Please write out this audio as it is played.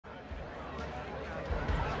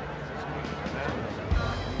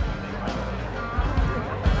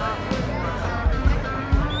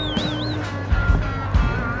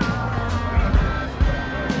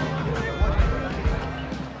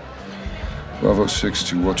Bravo 6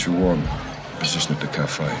 to what you want. Position at the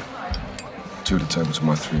cafe. 2 at the table to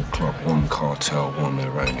my 3 o'clock. 1 cartel, 1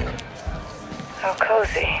 Iranian. How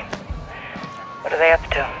cozy. What are they up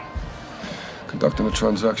to? Conducting a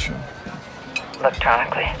transaction.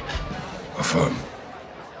 Electronically. Affirm.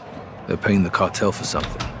 They're paying the cartel for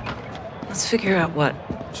something. Let's figure out what.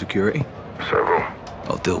 Security? Several.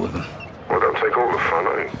 I'll deal with them. Well, don't take all the fun,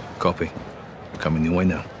 eh? Copy. Coming your way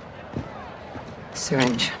now.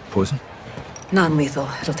 Syringe. Poison? Non-lethal.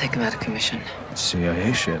 It'll take him out of commission.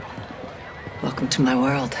 CIA shit. Welcome to my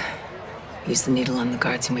world. Use the needle on the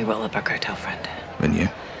guards and we roll up our cartel friend. And you?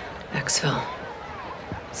 Exfil.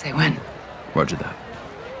 Say when. Roger that.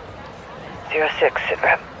 06, sit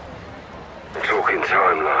rep. Talking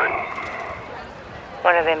timeline.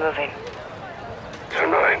 When are they moving?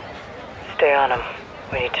 Tonight. Stay on them.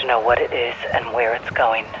 We need to know what it is and where it's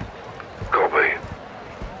going. Copy.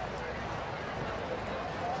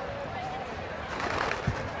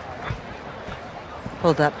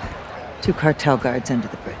 Hold up. 2 cartel guards under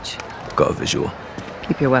the bridge. Got a visual.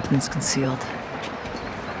 Keep your weapons concealed.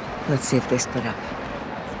 Let's see if they split up.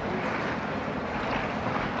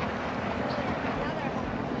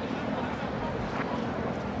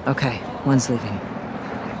 Okay, one's leaving.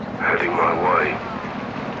 Heading my way.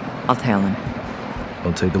 I'll tail him.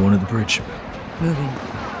 I'll take the one at the bridge. Moving.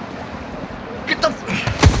 Get the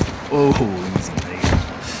Oh, easy, mate.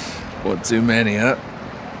 What, too many, huh?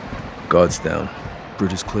 Guards down.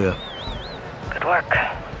 Bridge is clear. Good work.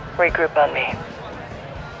 Regroup on me.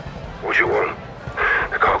 What you want?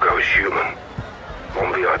 The cargo is human.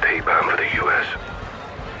 1 VIP bound for the US.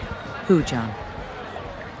 Who, John?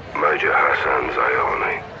 Major Hassan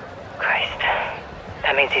Zayani. Christ.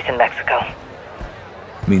 That means he's in Mexico.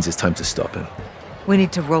 Means it's time to stop him. We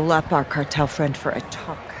need to roll up our cartel friend for a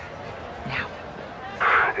talk. Now.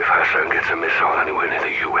 If Hassan gets a missile anywhere near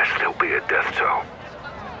the US, there'll be a death toll.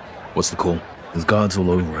 What's the call? There's guards all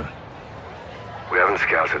over him. We haven't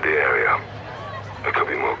scouted the area. There could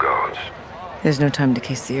be more guards. There's no time to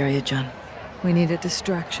case the area, John. We need a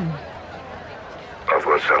distraction. I've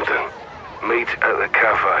got something. Meet at the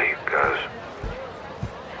cafe, guys.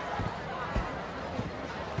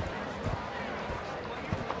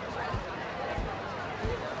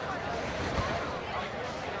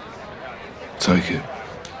 Take it.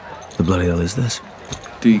 The bloody hell is this?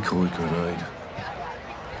 Decoy grenade.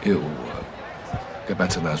 It'll work. Get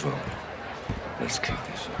back to Laswell. Let's kick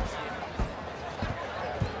this off.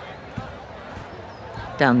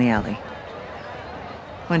 Down the alley.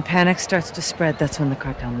 When panic starts to spread, that's when the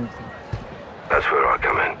cartel moves in. That's where I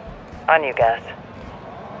come in. On you, guys.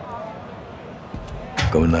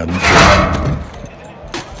 Going loud.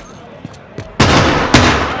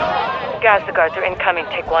 Guys, the guards are incoming.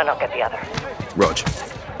 Take one, I'll get the other. Roger.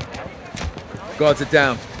 Guards are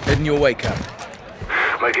down. Heading your way, Cap.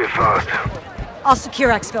 Make it fast. I'll secure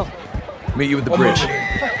Exfil. Meet you at the bridge. Shut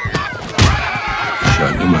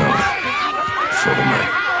your mouth. Follow me.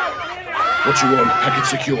 What you want? Package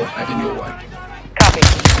secure. Heading your way. Copy.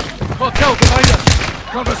 Cartel behind us!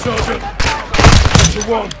 Cover, Sergeant! What you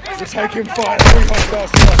want? We're taking fire. 3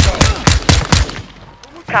 hostiles to ourselves.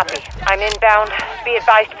 Copy. I'm inbound. Be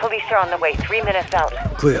advised, police are on the way. 3 minutes out.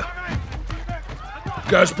 Clear.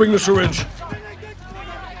 Guys, bring the syringe.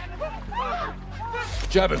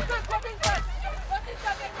 Jab him.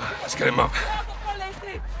 Let's get him up.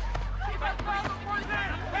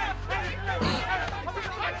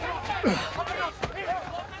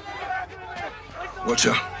 Watch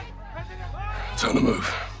out. Time to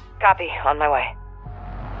move. Copy. On my way.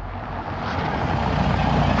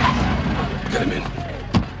 Get him in.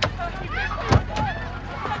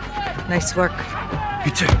 Nice work.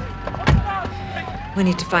 You too. We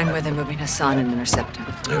need to find where they're moving Hassan and intercept him.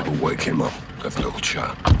 Yeah, we'll wake him up. Have a little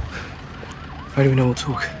chat. How do we know we'll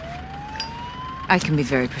talk? I can be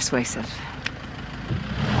very persuasive.